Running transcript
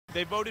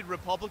They voted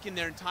Republican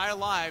their entire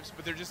lives,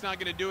 but they're just not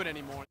going to do it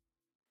anymore.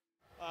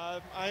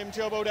 I'm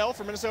Joe Bodell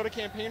from Minnesota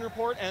Campaign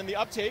Report and the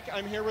UpTake.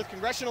 I'm here with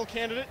congressional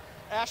candidate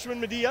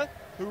Ashwin Madia,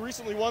 who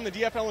recently won the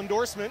DFL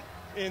endorsement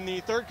in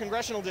the 3rd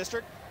Congressional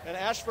District. And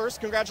Ash, first,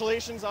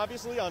 congratulations,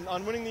 obviously,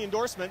 on winning the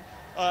endorsement.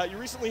 You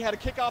recently had a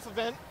kickoff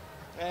event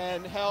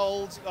and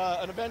held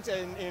an event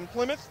in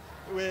Plymouth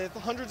with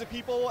hundreds of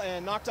people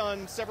and knocked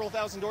on several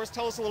thousand doors.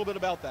 Tell us a little bit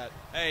about that.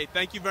 Hey,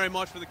 thank you very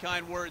much for the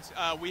kind words.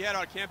 We had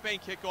our campaign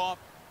kickoff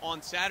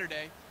on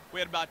Saturday. We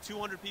had about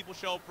 200 people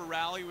show up for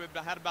rally. We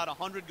had about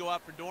 100 go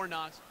out for door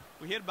knocks.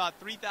 We hit about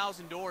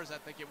 3,000 doors, I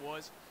think it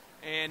was,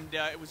 and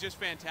it was just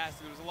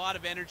fantastic. There was a lot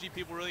of energy.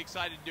 People were really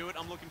excited to do it.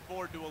 I'm looking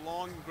forward to a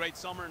long, great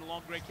summer and a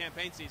long, great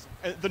campaign season.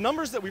 The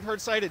numbers that we've heard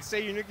cited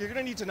say you're going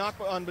to need to knock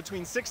on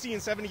between 60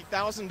 and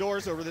 70,000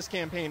 doors over this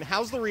campaign.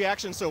 How's the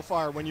reaction so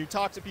far when you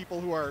talk to people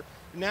who are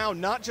now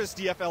not just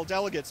DFL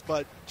delegates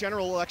but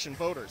general election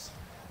voters?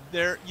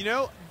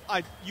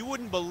 You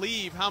wouldn't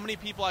believe how many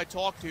people I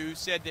talked to who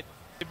said that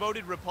they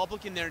voted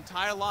Republican their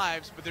entire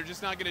lives, but they're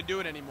just not going to do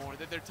it anymore,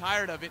 that they're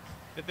tired of it,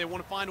 that they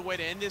want to find a way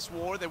to end this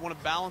war, they want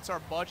to balance our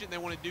budget, and they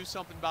want to do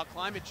something about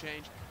climate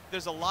change.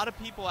 There's a lot of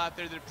people out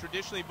there that have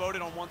traditionally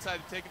voted on one side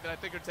of the ticket that I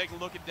think are taking a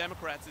look at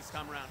Democrats this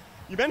time around.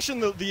 You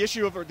mentioned the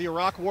issue of the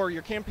Iraq War.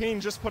 Your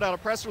campaign just put out a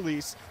press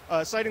release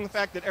citing the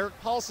fact that Eric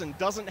Paulson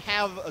doesn't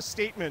have a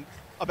statement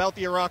about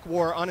the Iraq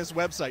War on his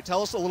website.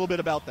 Tell us a little bit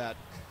about that.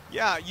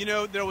 Yeah,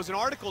 there was an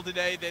article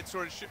today that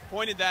sort of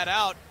pointed that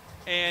out,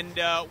 and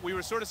we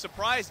were sort of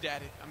surprised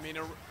at it. I mean,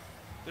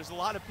 there's a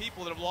lot of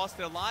people that have lost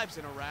their lives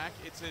in Iraq.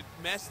 It's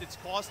a mess that's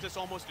cost us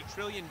almost $1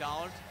 trillion.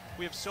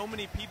 We have so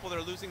many people that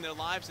are losing their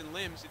lives and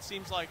limbs. It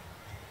seems like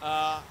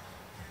a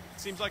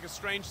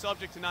strange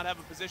subject to not have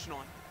a position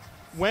on.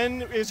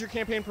 When is your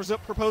campaign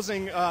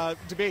proposing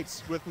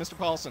debates with Mr.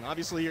 Paulson?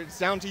 Obviously, it's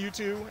down to you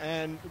two,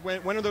 and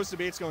when are those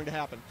debates going to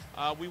happen?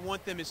 We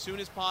want them as soon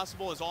as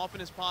possible, as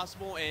often as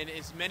possible, and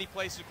as many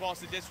places across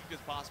the district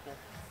as possible.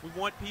 We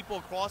want people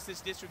across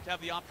this district to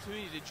have the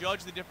opportunity to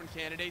judge the different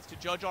candidates, to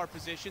judge our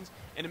positions,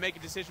 and to make a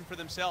decision for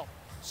themselves.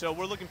 So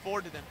we're looking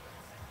forward to them.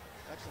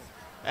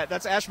 Excellent.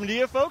 That's Ash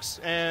Madia, folks,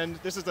 and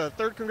this is the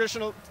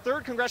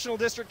 3rd Congressional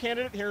District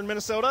candidate here in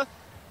Minnesota.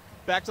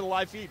 Back to the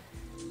live feed.